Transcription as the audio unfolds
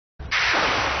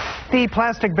The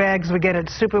plastic bags we get at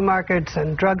supermarkets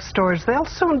and drugstores, they'll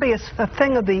soon be a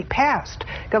thing of the past.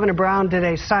 Governor Brown did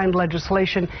a signed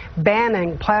legislation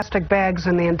banning plastic bags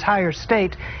in the entire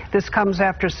state. This comes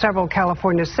after several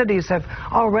California cities have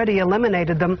already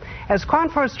eliminated them. As KRON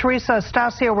 4's Teresa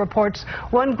Estacio reports,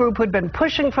 one group who'd been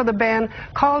pushing for the ban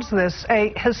calls this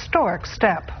a historic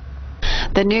step.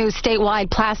 The new statewide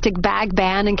plastic bag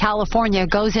ban in California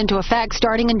goes into effect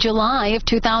starting in July of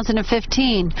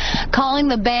 2015, calling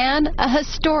the ban a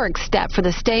historic step for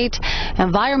the state.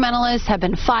 Environmentalists have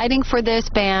been fighting for this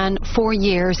ban for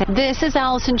years. This is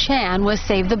Allison Chan with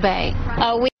Save the Bay.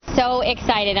 We're so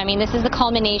excited. I mean, this is the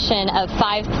culmination of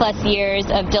 5+ years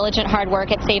of diligent hard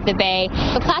work at Save the Bay.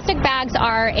 The plastic bags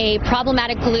are a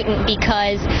problematic pollutant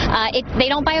because they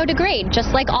don't biodegrade.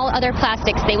 Just like all other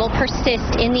plastics, they will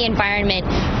persist in the environment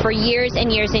for years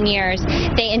and years and years.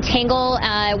 They entangle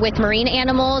with marine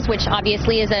animals, which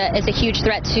obviously is a huge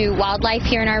threat to wildlife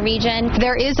here in our region.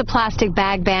 There is a plastic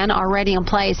bag ban already in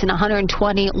place in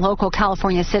 120 local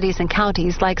California cities and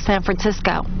counties like San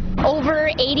Francisco. Over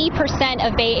 80%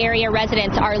 of Bay Area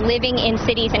residents are living in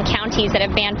cities and counties that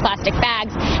have banned plastic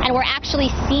bags, and we're actually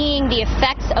seeing the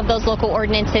effects of those local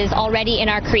ordinances already in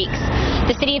our creeks.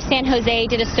 The city of San Jose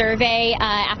did a survey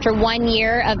after 1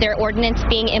 year of their ordinance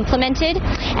being implemented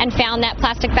and found that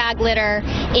plastic bag litter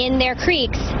in their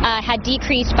creeks had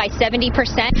decreased by 70%.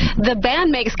 The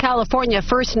ban makes California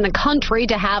first in the country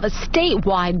to have a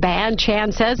statewide ban.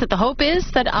 Chan says that the hope is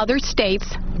that other states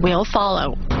will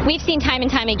follow. We've seen time and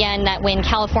time again that when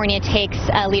California takes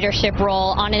a leadership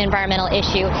role on an environmental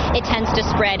issue, it tends to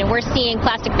spread. And we're seeing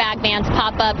plastic bag bans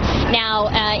pop up now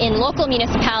in local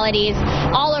municipalities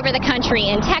all over the country,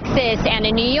 in Texas and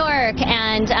in New York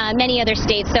and many other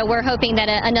states. So we're hoping that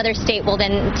another state will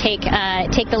then take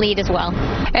the lead as well.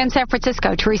 In San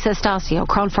Francisco, Teresa Estacio,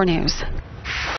 KRON 4 News.